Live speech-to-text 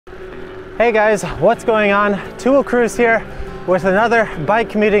Hey guys, what's going on? Two Cruz here with another bike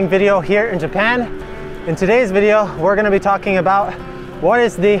commuting video here in Japan. In today's video, we're going to be talking about what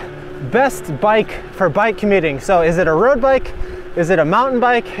is the best bike for bike commuting. So is it a road bike? Is it a mountain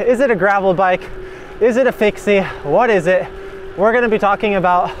bike? Is it a gravel bike? Is it a fixie? What is it? We're going to be talking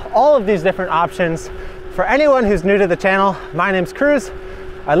about all of these different options. For anyone who's new to the channel, my name's Cruz.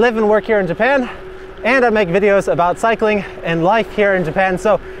 I live and work here in Japan, and I make videos about cycling and life here in Japan.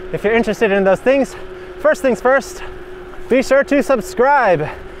 So if you're interested in those things first, be sure to subscribe.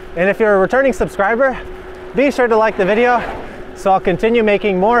 And if you're a returning subscriber, be sure to like the video so I'll continue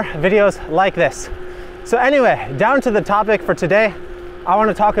making more videos like this. So anyway, down to the topic for today, I want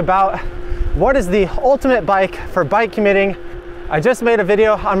to talk about what is the ultimate bike for bike commuting. I just made a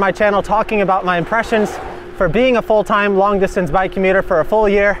video on my channel talking about my impressions for being a full-time long-distance bike commuter for a full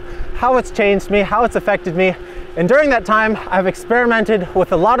year, how it's changed me, how it's affected me. And during that time, I've experimented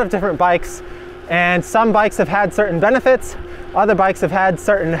with a lot of different bikes, and some bikes have had certain benefits, other bikes have had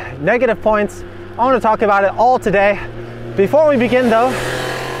certain negative points. I want to talk about it all today. Before we begin though,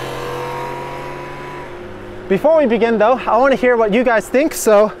 I want to hear what you guys think.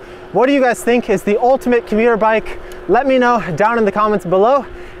 So what do you guys think is the ultimate commuter bike? Let me know down in the comments below,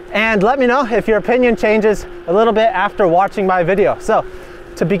 and let me know if your opinion changes a little bit after watching my video. So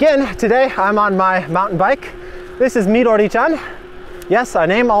to begin, today I'm on my mountain bike. This is Midori-chan. Yes, I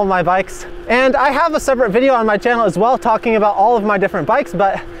name all my bikes. And I have a separate video on my channel as well talking about all of my different bikes,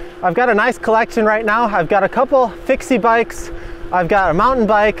 but I've got a nice collection right now. I've got a couple fixie bikes. I've got a mountain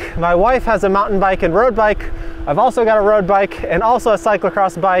bike. My wife has a mountain bike and road bike. I've also got a road bike and also a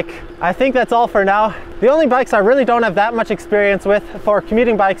cyclocross bike. I think that's all for now. The only bikes I really don't have that much experience with for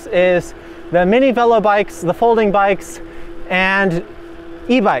commuting bikes is the mini velo bikes, the folding bikes, and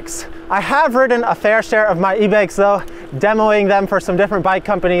e-bikes. I have ridden a fair share of my e-bikes though, demoing them for some different bike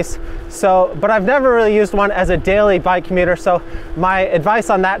companies. But I've never really used one as a daily bike commuter, so my advice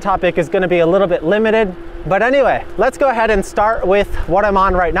on that topic is going to be a little bit limited. But anyway, let's go ahead and start with what I'm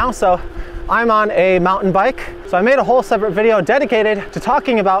on right now. So I'm on a mountain bike. So I made a whole separate video dedicated to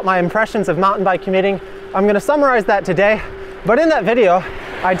talking about my impressions of mountain bike commuting. I'm going to summarize that today. But in that video,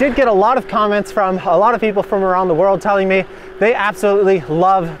 I did get a lot of comments from a lot of people from around the world telling me they absolutely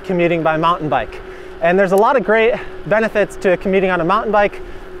love commuting by mountain bike. And there's a lot of great benefits to commuting on a mountain bike.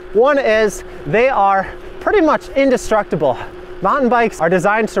 One is they are pretty much indestructible. Mountain bikes are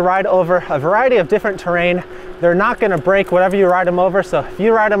designed to ride over a variety of different terrain. They're not going to break whatever you ride them over. So if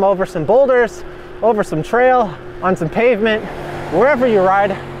you ride them over some boulders, over some trail, on some pavement, wherever you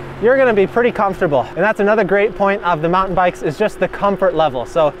ride, you're going to be pretty comfortable. And that's another great point of the mountain bikes, is just the comfort level.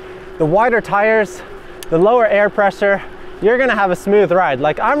 So the wider tires, the lower air pressure, you're going to have a smooth ride.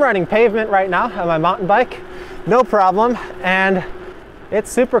 Like I'm riding pavement right now on my mountain bike, no problem, and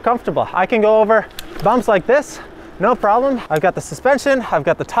it's super comfortable. I can go over bumps like this, no problem. I've got the suspension, I've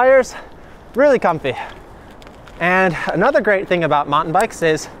got the tires, really comfy. And another great thing about mountain bikes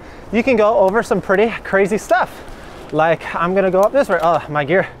is you can go over some pretty crazy stuff. Like I'm gonna go up this way. Oh, my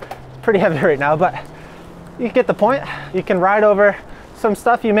gear pretty heavy right now, but you get the point. You can ride over some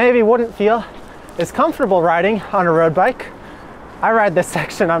stuff you maybe wouldn't feel is comfortable riding on a road bike. I ride this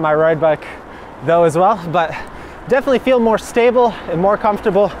section on my road bike though as well, but definitely feel more stable and more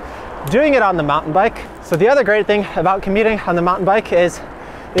comfortable doing it on the mountain bike. So the other great thing about commuting on the mountain bike is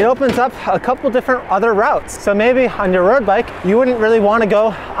it opens up a couple different other routes. So maybe on your road bike, you wouldn't really want to go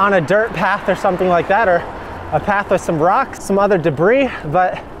on a dirt path or something like that, or a path with some rocks, some other debris,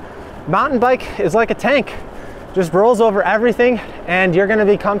 but mountain bike is like a tank. Just rolls over everything and you're gonna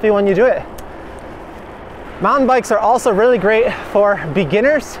be comfy when you do it. Mountain bikes are also really great for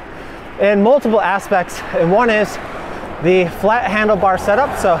beginners in multiple aspects, and one is the flat handlebar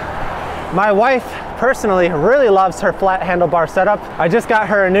setup. So my wife personally really loves her flat handlebar setup. I just got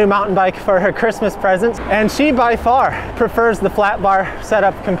her a new mountain bike for her Christmas present, and she by far prefers the flat bar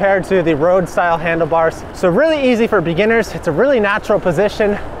setup compared to the road style handlebars. So really easy for beginners. It's a really natural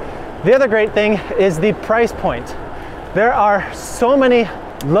position. The other great thing is the price point. There are so many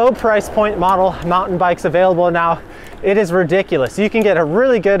low price point model mountain bikes available now. It is ridiculous. You can get a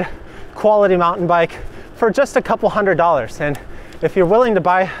really good quality mountain bike for just a couple $100s. And if you're willing to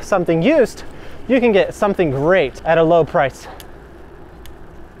buy something used, you can get something great at a low price.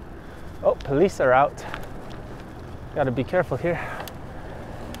 Oh, police are out. Gotta be careful here.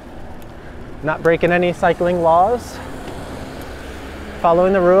 Not breaking any cycling laws.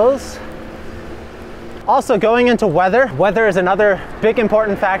 Following the rules. Also, going into weather. Weather is another big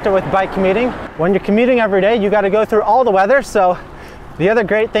important factor with bike commuting. When you're commuting every day, you got to go through all the weather. So the other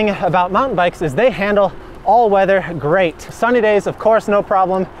great thing about mountain bikes is they handle all weather great. Sunny days, of course, no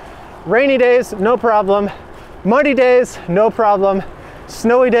problem. Rainy days, no problem. Muddy days, no problem.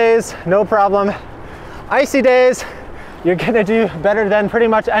 Snowy days, no problem. Icy days, you're gonna do better than pretty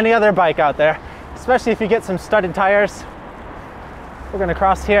much any other bike out there, especially if you get some studded tires. We're gonna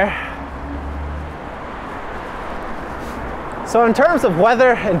cross here. So in terms of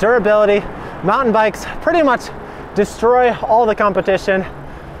weather and durability, mountain bikes pretty much destroy all the competition,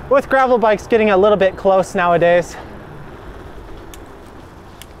 with gravel bikes getting a little bit close nowadays.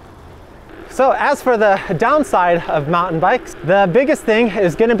 So as for the downside of mountain bikes, the biggest thing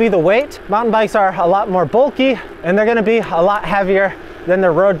is going to be the weight. Mountain bikes are a lot more bulky and they're going to be a lot heavier than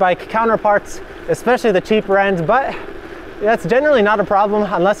their road bike counterparts, especially the cheaper end, but that's generally not a problem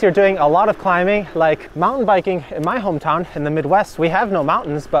unless you're doing a lot of climbing. Like mountain biking in my hometown in the Midwest, we have no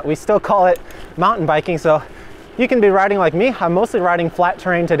mountains, but we still call it mountain biking. So you can be riding like me. I'm mostly riding flat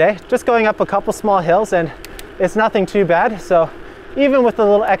terrain today, just going up a couple small hills, and it's nothing too bad. So even with a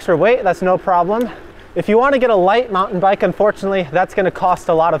little extra weight, that's no problem. If you want to get a light mountain bike, unfortunately, that's going to cost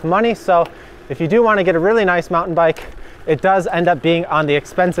a lot of money. So if you do want to get a really nice mountain bike, it does end up being on the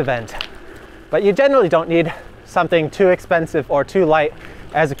expensive end. But you generally don't need something too expensive or too light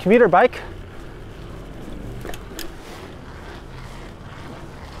as a commuter bike.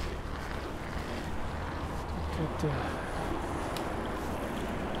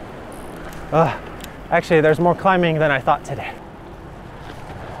 Actually, there's more climbing than I thought today.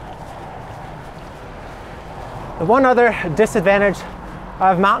 The one other disadvantage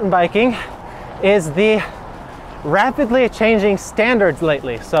of mountain biking is the rapidly changing standards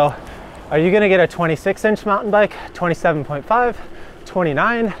lately. So are you going to get a 26-inch mountain bike, 27.5,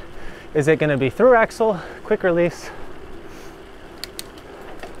 29? Is it going to be through axle, quick release?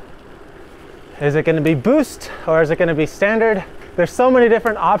 Is it going to be boost, or is it going to be standard? There's so many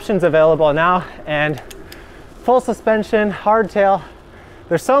different options available now, and full suspension, hardtail.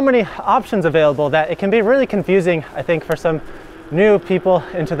 There's so many options available that it can be really confusing, I think, for some new people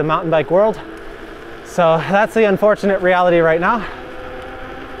into the mountain bike world. So that's the unfortunate reality right now.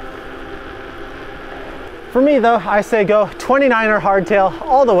 For me though, I say go 29er hardtail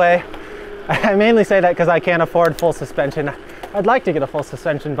all the way. I mainly say that because I can't afford full suspension. I'd like to get a full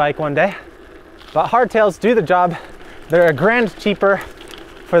suspension bike one day, but hardtails do the job. They're a grand cheaper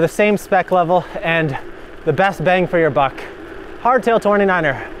for the same spec level and the best bang for your buck. Hardtail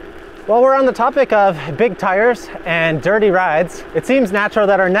 29er. While we're on the topic of big tires and dirty rides, it seems natural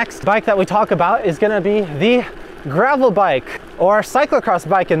that our next bike that we talk about is gonna be the gravel bike, or cyclocross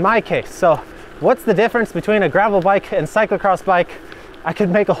bike in my case. So what's the difference between a gravel bike and cyclocross bike? I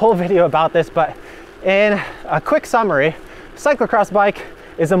could make a whole video about this, but in a quick summary, cyclocross bike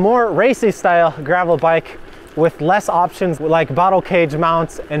is a more racy style gravel bike with less options like bottle cage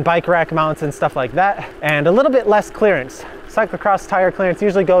mounts and bike rack mounts and stuff like that, and a little bit less clearance. Cyclocross tire clearance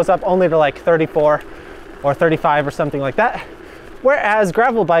usually goes up only to like 34 or 35 or something like that, whereas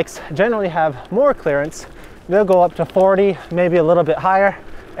gravel bikes generally have more clearance. They'll go up to 40, maybe a little bit higher,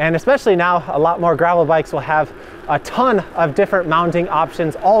 and especially now a lot more gravel bikes will have a ton of different mounting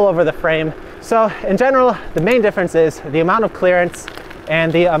options all over the frame. So in general, the main difference is the amount of clearance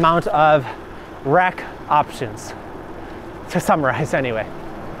and the amount of rack options, to summarize anyway.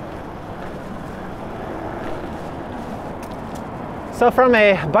 So from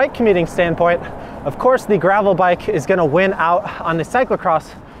a bike commuting standpoint, of course the gravel bike is going to win out on the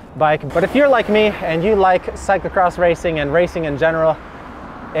cyclocross bike, but if you're like me and you like cyclocross racing and racing in general,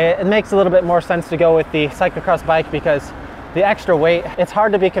 it makes a little bit more sense to go with the cyclocross bike because the extra weight, it's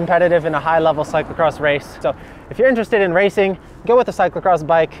hard to be competitive in a high level cyclocross race. So if you're interested in racing, go with the cyclocross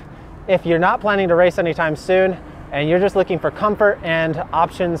bike. If you're not planning to race anytime soon and you're just looking for comfort and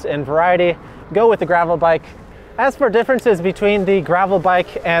options and variety, go with the gravel bike. As for differences between the gravel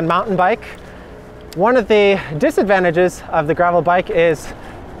bike and mountain bike, one of the disadvantages of the gravel bike is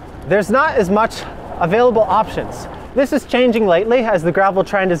there's not as much available options. This is changing lately as the gravel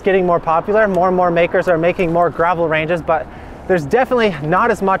trend is getting more popular. More and more makers are making more gravel ranges, but there's definitely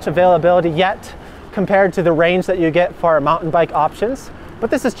not as much availability yet compared to the range that you get for mountain bike options. But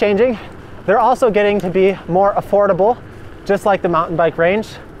this is changing. They're also getting to be more affordable, just like the mountain bike range.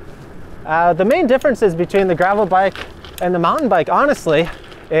 The main differences between the gravel bike and the mountain bike, honestly,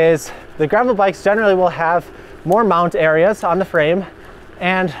 is the gravel bikes generally will have more mount areas on the frame.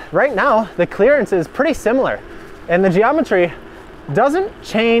 And right now, the clearance is pretty similar. And the geometry doesn't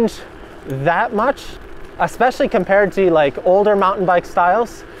change that much, especially compared to like older mountain bike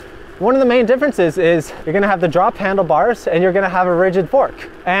styles. One of the main differences is you're gonna have the drop handlebars and you're gonna have a rigid fork.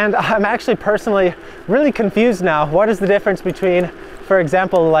 And I'm actually personally really confused now. What is the difference between, for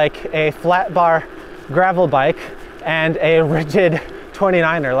example, like a flat bar gravel bike and a rigid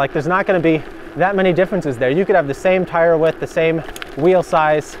 29er. Like, there's not going to be that many differences there. You could have the same tire width, the same wheel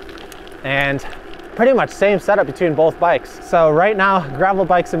size, and pretty much same setup between both bikes. So right now, gravel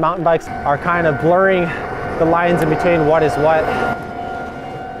bikes and mountain bikes are kind of blurring the lines in between what is what.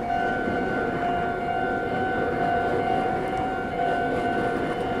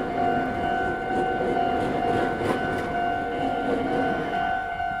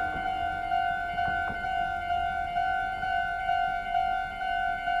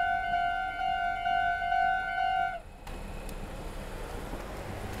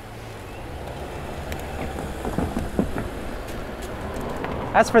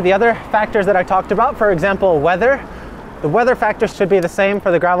 As for the other factors that I talked about, for example, weather, the weather factors should be the same for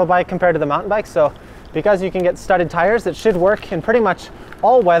the gravel bike compared to the mountain bike. So because you can get studded tires, it should work in pretty much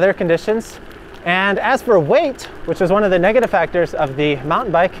all weather conditions. And as for weight, which is one of the negative factors of the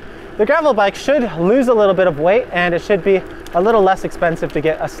mountain bike, the gravel bike should lose a little bit of weight, and it should be a little less expensive to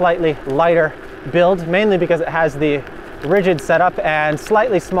get a slightly lighter build, mainly because it has the rigid setup and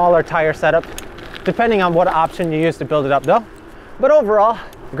slightly smaller tire setup, depending on what option you use to build it up though. But overall,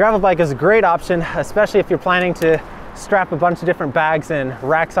 the gravel bike is a great option, especially if you're planning to strap a bunch of different bags and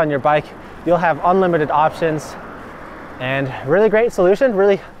racks on your bike. You'll have unlimited options, and really great solution,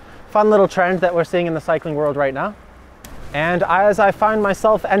 really fun little trend that we're seeing in the cycling world right now. And as I find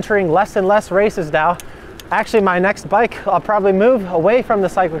myself entering less and less races now, actually my next bike, I'll probably move away from the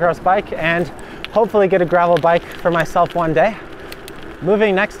cyclocross bike and hopefully get a gravel bike for myself one day.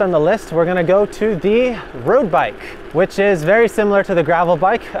 Moving next on the list, we're gonna go to the road bike, which is very similar to the gravel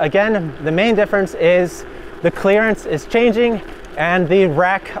bike. Again, the main difference is the clearance is changing and the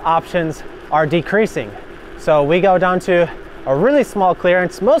rack options are decreasing. So we go down to a really small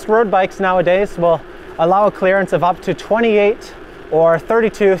clearance. Most road bikes nowadays will allow a clearance of up to 28 or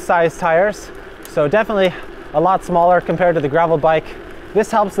 32 size tires. So definitely a lot smaller compared to the gravel bike. This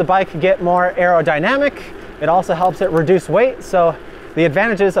helps the bike get more aerodynamic. It also helps it reduce weight. So the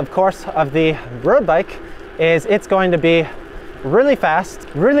advantages, of course, of the road bike is it's going to be really fast,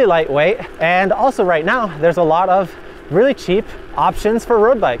 really lightweight, and also right now there's a lot of really cheap options for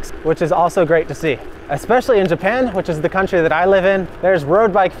road bikes, which is also great to see. Especially in Japan, which is the country that I live in, there's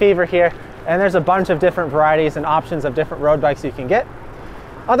road bike fever here, and there's a bunch of different varieties and options of different road bikes you can get.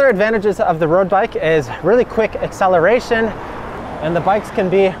 Other advantages of the road bike is really quick acceleration, and the bikes can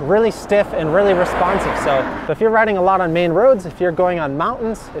be really stiff and really responsive. So if you're riding a lot on main roads, if you're going on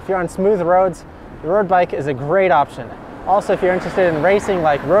mountains, if you're on smooth roads, the road bike is a great option. Also, if you're interested in racing,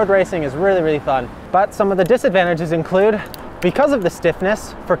 like road racing is really, really fun. But some of the disadvantages include, because of the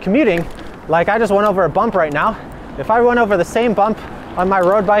stiffness for commuting, like I just went over a bump right now. If I went over the same bump on my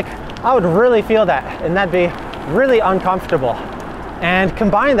road bike, I would really feel that, and that'd be really uncomfortable. And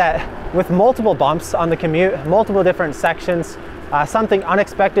combine that with multiple bumps on the commute, multiple different sections, something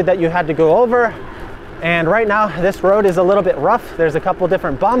unexpected that you had to go over. And right now, this road is a little bit rough. There's a couple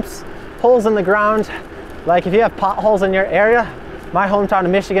different bumps, holes in the ground. Like if you have potholes in your area, my hometown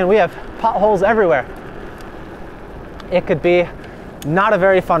of Michigan, we have potholes everywhere. It could be not a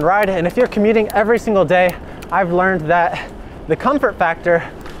very fun ride. And if you're commuting every single day, I've learned that the comfort factor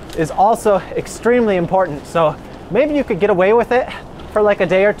is also extremely important. So maybe you could get away with it for like a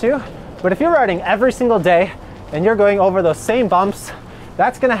day or two, but if you're riding every single day and you're going over those same bumps,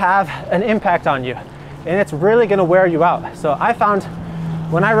 that's gonna have an impact on you, and it's really gonna wear you out. So I found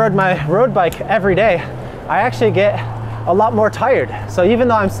when I rode my road bike every day, I actually get a lot more tired. So even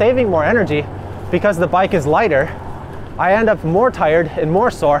though I'm saving more energy because the bike is lighter, I end up more tired and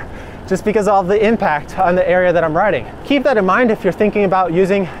more sore just because of the impact on the area that I'm riding. Keep that in mind if you're thinking about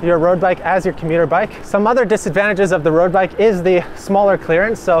using your road bike as your commuter bike. Some other disadvantages of the road bike is the smaller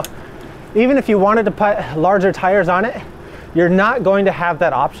clearance. So even if you wanted to put larger tires on it, you're not going to have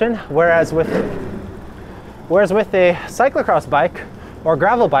that option. Whereas with a cyclocross bike or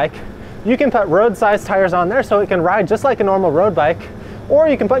gravel bike, you can put road-sized tires on there so it can ride just like a normal road bike, or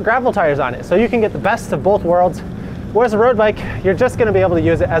you can put gravel tires on it so you can get the best of both worlds. Whereas a road bike, you're just going to be able to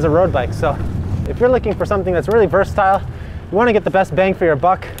use it as a road bike. So if you're looking for something that's really versatile, you want to get the best bang for your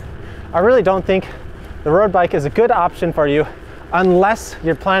buck, I really don't think the road bike is a good option for you unless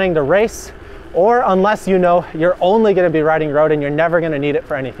you're planning to race, or unless you know you're only going to be riding road and you're never going to need it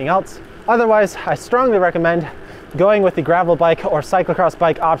for anything else. Otherwise, I strongly recommend going with the gravel bike or cyclocross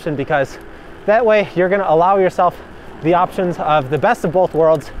bike option, because that way you're going to allow yourself the options of the best of both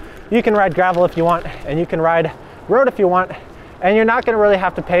worlds. You can ride gravel if you want, and you can ride road if you want, and you're not going to really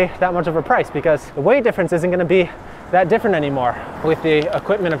have to pay that much of a price because the weight difference isn't going to be that different anymore with the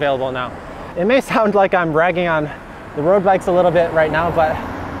equipment available now. It may sound like I'm ragging on the road bikes a little bit right now, but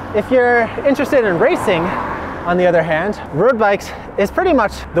if you're interested in racing, on the other hand, road bikes is pretty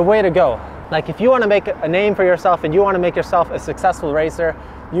much the way to go. Like if you want to make a name for yourself and you want to make yourself a successful racer,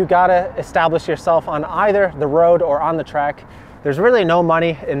 you gotta establish yourself on either the road or on the track. There's really no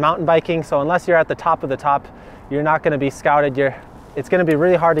money in mountain biking, so unless you're at the top of the top, you're not gonna be scouted. It's gonna be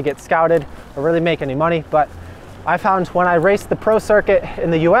really hard to get scouted or really make any money. But I found when I raced the pro circuit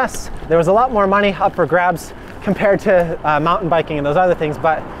in the US, there was a lot more money up for grabs compared to mountain biking and those other things.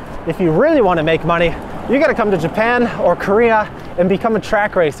 But if you really wanna make money, you gotta come to Japan or Korea and become a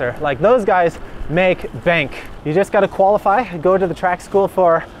track racer. Like those guys make bank. You just gotta qualify, go to the track school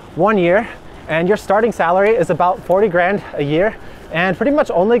for 1 year, and your starting salary is about 40 grand a year and pretty much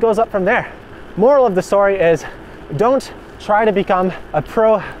only goes up from there. Moral of the story is don't try to become a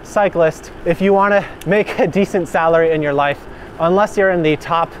pro cyclist if you wanna make a decent salary in your life, unless you're in the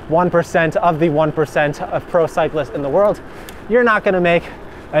top 1% of the 1% of pro cyclists in the world. You're not gonna make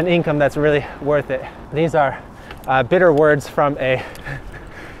an income that's really worth it. These are bitter words from a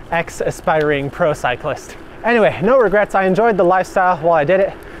ex-aspiring pro cyclist. Anyway, no regrets. I enjoyed the lifestyle while I did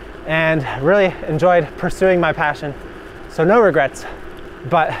it and really enjoyed pursuing my passion. So no regrets.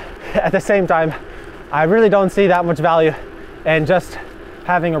 But at the same time, I really don't see that much value in just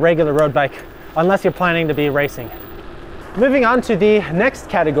having a regular road bike unless you're planning to be racing. Moving on to the next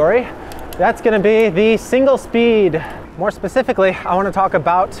category, that's gonna be the single speed. More specifically, I wanna talk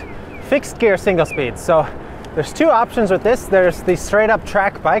about fixed gear single speed. So there's two options with this. There's the straight up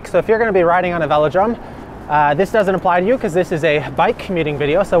track bike. So if you're gonna be riding on a velodrome, this doesn't apply to you because this is a bike commuting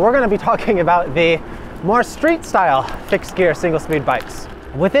video. So we're gonna be talking about the more street style fixed gear single speed bikes.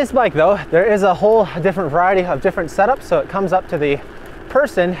 With this bike though, there is a whole different variety of different setups. So it comes up to the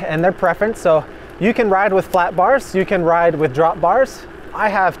person and their preference. So you can ride with flat bars, you can ride with drop bars. I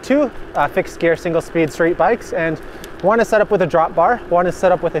have two fixed gear single speed street bikes, and one is set up with a drop bar, one is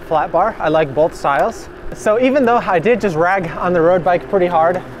set up with a flat bar. I like both styles. So even though I did just rag on the road bike pretty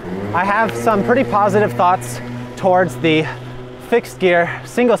hard, I have some pretty positive thoughts towards the fixed gear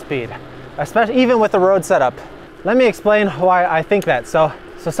single speed, especially even with the road setup. Let me explain why I think that. So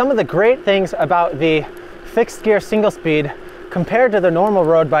some of the great things about the fixed gear single speed compared to the normal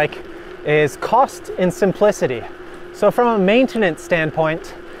road bike is cost and simplicity. So from a maintenance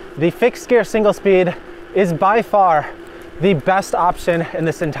standpoint, the fixed gear single speed is by far the best option in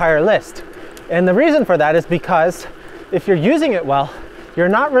this entire list. And the reason for that is because if you're using it well, you're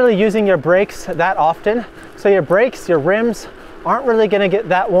not really using your brakes that often. So your brakes, your rims aren't really gonna get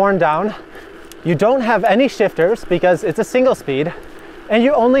that worn down. You don't have any shifters because it's a single speed, and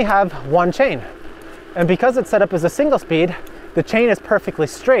you only have one chain. And because it's set up as a single speed, the chain is perfectly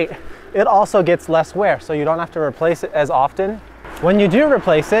straight. It also gets less wear, so you don't have to replace it as often. When you do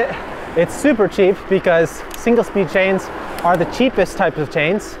replace it, it's super cheap because single speed chains are the cheapest types of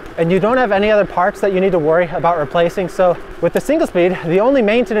chains, and you don't have any other parts that you need to worry about replacing. So with the single speed, the only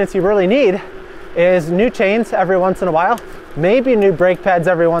maintenance you really need is new chains every once in a while, maybe new brake pads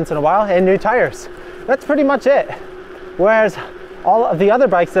every once in a while, and new tires. That's pretty much it. Whereas all of the other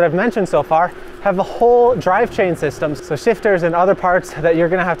bikes that I've mentioned so far have a whole drive chain system, so shifters and other parts that you're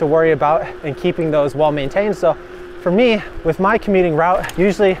gonna have to worry about and keeping those well maintained. So for me, with my commuting route,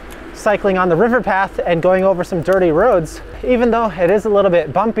 usually cycling on the river path and going over some dirty roads, even though it is a little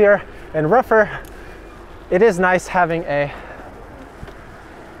bit bumpier and rougher, it is nice having a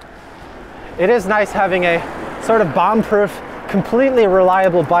sort of bomb-proof, completely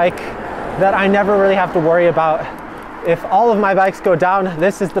reliable bike that I never really have to worry about. If all of my bikes go down,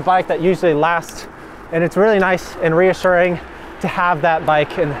 this is the bike that usually lasts, and it's really nice and reassuring to have that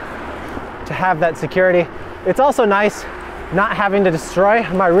bike and to have that security. It's also nice not having to destroy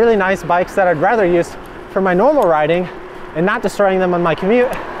my really nice bikes that I'd rather use for my normal riding and not destroying them on my commute,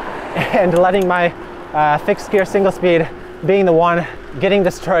 and letting my fixed gear single speed being the one getting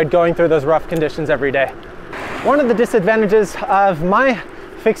destroyed going through those rough conditions every day. One of the disadvantages of my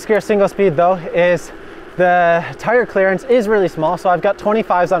fixed gear single speed though is the tire clearance is really small. So I've got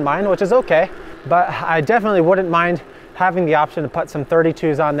 25s on mine, which is okay, but I definitely wouldn't mind having the option to put some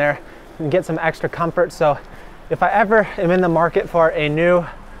 32s on there and get some extra comfort. So if I ever am in the market for a new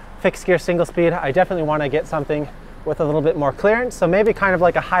fixed gear single speed, I definitely want to get something with a little bit more clearance. So maybe kind of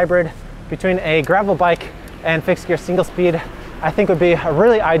like a hybrid between a gravel bike and fixed gear single speed, I think would be a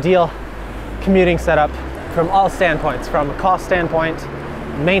really ideal commuting setup from all standpoints, from a cost standpoint,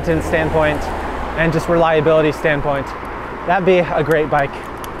 maintenance standpoint, and just reliability standpoint. That'd be a great bike.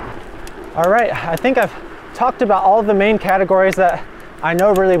 All right, I think I've talked about all of the main categories that I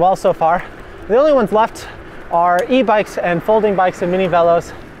know really well so far. The only ones left are e-bikes and folding bikes and mini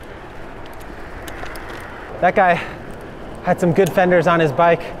velos. That guy had some good fenders on his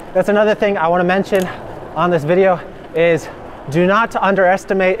bike. That's another thing I want to mention. on this video is do not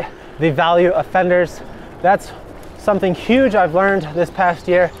underestimate the value of fenders. That's something huge I've learned this past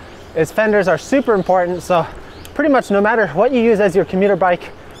year, is fenders are super important. So pretty much no matter what you use as your commuter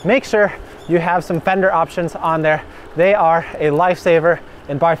bike, make sure you have some fender options on there. They are a lifesaver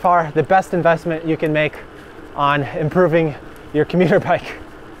and by far the best investment you can make on improving your commuter bike.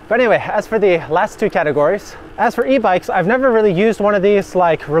 But anyway, as for the last two categories, as for e-bikes, I've never really used one of these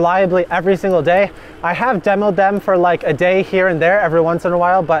like reliably every single day. I have demoed them for like a day here and there every once in a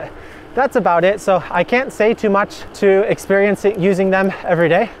while, but that's about it. So I can't say too much to experiencing using them every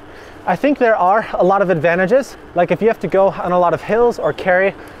day. I think there are a lot of advantages, like if you have to go on a lot of hills or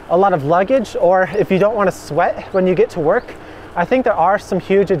carry a lot of luggage, or if you don't want to sweat when you get to work. I think there are some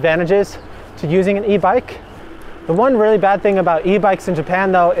huge advantages to using an e-bike. The one really bad thing about e-bikes in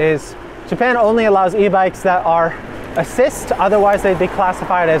Japan though is Japan only allows e-bikes that are assist, otherwise they'd be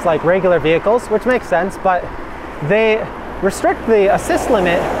classified as like regular vehicles, which makes sense, but they restrict the assist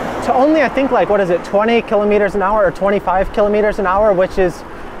limit to only, I think, like, what is it, 20 kilometers an hour or 25 kilometers an hour, which is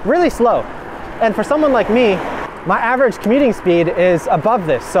really slow. And for someone like me, my average commuting speed is above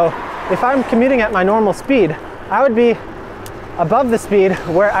this. So if I'm commuting at my normal speed, I would be above the speed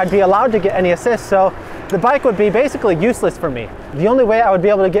where I'd be allowed to get any assist. So the bike would be basically useless for me. The only way I would be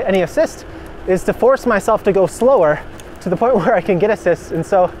able to get any assist is to force myself to go slower to the point where I can get assist. And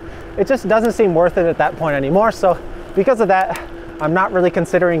so it just doesn't seem worth it at that point anymore. So because of that, I'm not really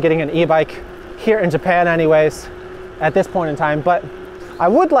considering getting an e-bike here in Japan anyways at this point in time. But I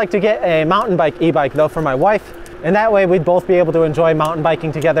would like to get a mountain bike e-bike though for my wife, and that way we'd both be able to enjoy mountain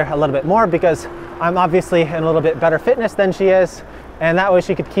biking together a little bit more, because I'm obviously in a little bit better fitness than she is, and that way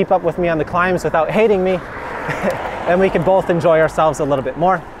she could keep up with me on the climbs without hating me and we could both enjoy ourselves a little bit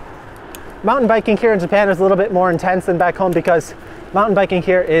more. Mountain biking here in Japan is a little bit more intense than back home, because mountain biking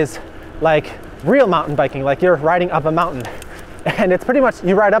here is like real mountain biking, like you're riding up a mountain. And it's pretty much,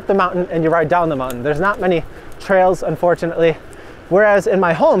 you ride up the mountain and you ride down the mountain. There's not many trails, unfortunately. Whereas in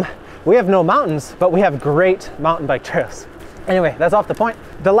my home, we have no mountains, but we have great mountain bike trails. Anyway, that's off the point.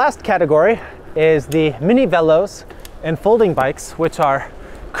 The last category is the mini velos and folding bikes, which are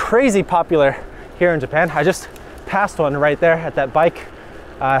crazy popular here in Japan. I just passed one right there at that bike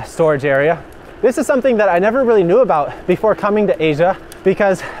storage area. This is something that I never really knew about before coming to Asia,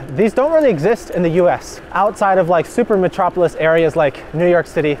 because these don't really exist in the US. Outside of like super metropolis areas like New York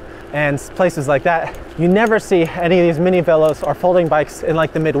City and places like that, you never see any of these mini velos or folding bikes in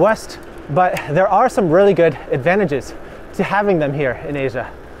like the Midwest, but there are some really good advantages to having them here in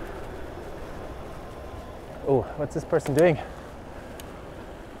Asia. Oh, what's this person doing?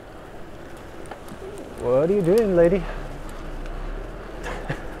 What are you doing, lady?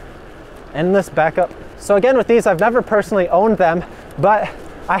 Endless backup. So again, with these, I've never personally owned them, but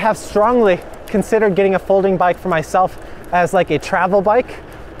I have strongly considered getting a folding bike for myself as like a travel bike,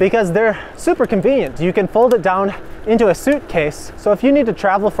 because they're super convenient. You can fold it down into a suitcase. So if you need to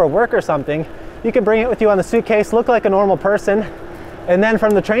travel for work or something, you can bring it with you on the suitcase, look like a normal person, and then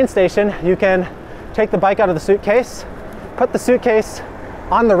from the train station, you can take the bike out of the suitcase, put the suitcase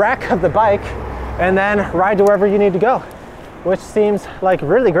on the rack of the bike, and then ride to wherever you need to go, which seems like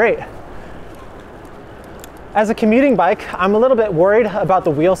really great. As a commuting bike, I'm a little bit worried about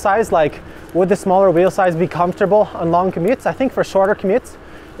the wheel size. Like, would the smaller wheel size be comfortable on long commutes? I think for shorter commutes,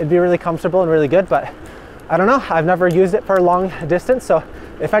 it'd be really comfortable and really good, but I don't know. I've never used it for a long distance. So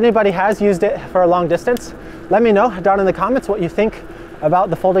if anybody has used it for a long distance, let me know down in the comments what you think about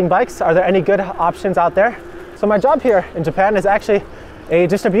the folding bikes. Are there any good options out there? So my job here in Japan is actually a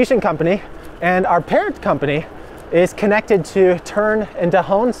distribution company, and our parent company is connected to Turn and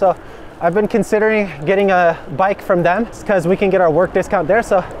Dahon. So I've been considering getting a bike from them because we can get our work discount there.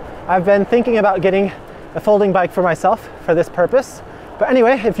 So I've been thinking about getting a folding bike for myself for this purpose. But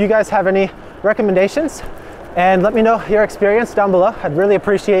anyway, if you guys have any recommendations, and let me know your experience down below. I'd really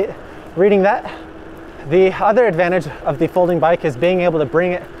appreciate reading that. The other advantage of the folding bike is being able to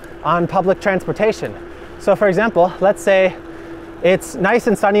bring it on public transportation. So for example, let's say it's nice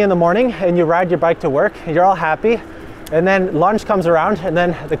and sunny in the morning and you ride your bike to work, and you're all happy, and then lunch comes around and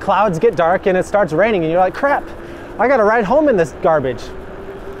then the clouds get dark and it starts raining and you're like, crap, I gotta ride home in this garbage.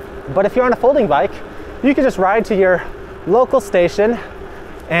 But if you're on a folding bike, you can just ride to your local station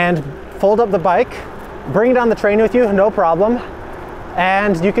and fold up the bike, bring it on the train with you, no problem,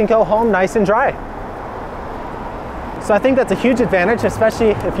 and you can go home nice and dry. So I think that's a huge advantage, especially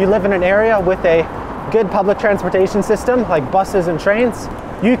if you live in an area with a good public transportation system like buses and trains.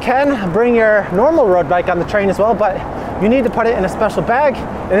 You can bring your normal road bike on the train as well, but you need to put it in a special bag,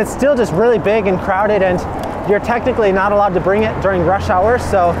 and it's still just really big and crowded, and you're technically not allowed to bring it during rush hours.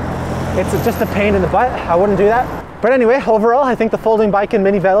 So it's just a pain in the butt. I wouldn't do that. But anyway, overall, I think the folding bike and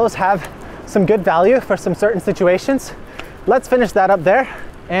mini velos have some good value for some certain situations. Let's finish that up there.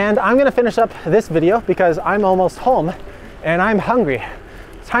 And I'm gonna finish up this video because I'm almost home and I'm hungry.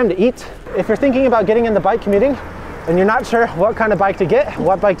 It's time to eat. If you're thinking about getting into bike commuting and you're not sure what kind of bike to get,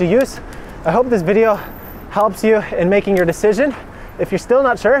 what bike to use, I hope this video helps you in making your decision. If you're still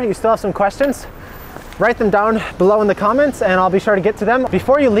not sure, you still have some questions, write them down below in the comments and I'll be sure to get to them.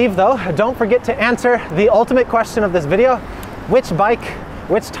 Before you leave though, don't forget to answer the ultimate question of this video. Which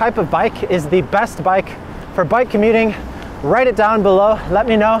type of bike is the best bike for bike commuting? Write it down below, let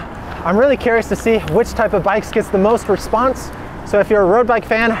me know. I'm really curious to see which type of bikes gets the most response. So if you're a road bike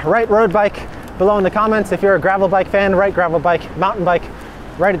fan, write road bike below in the comments. If you're a gravel bike fan, write gravel bike, mountain bike,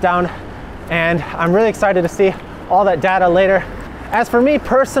 write it down. And I'm really excited to see all that data later. As for me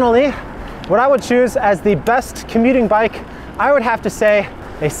personally, what I would choose as the best commuting bike, I would have to say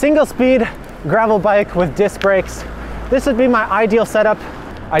a single speed gravel bike with disc brakes. This would be my ideal setup.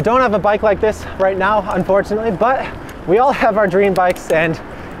 I don't have a bike like this right now, unfortunately, but we all have our dream bikes and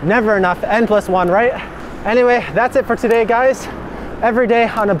never enough, N+1, right? Anyway, that's it for today, guys. Every day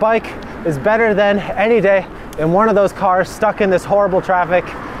on a bike is better than any day in one of those cars stuck in this horrible traffic.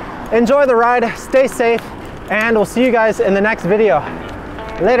 Enjoy the ride, stay safe, and we'll see you guys in the next video.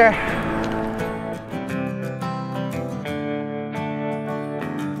 Later.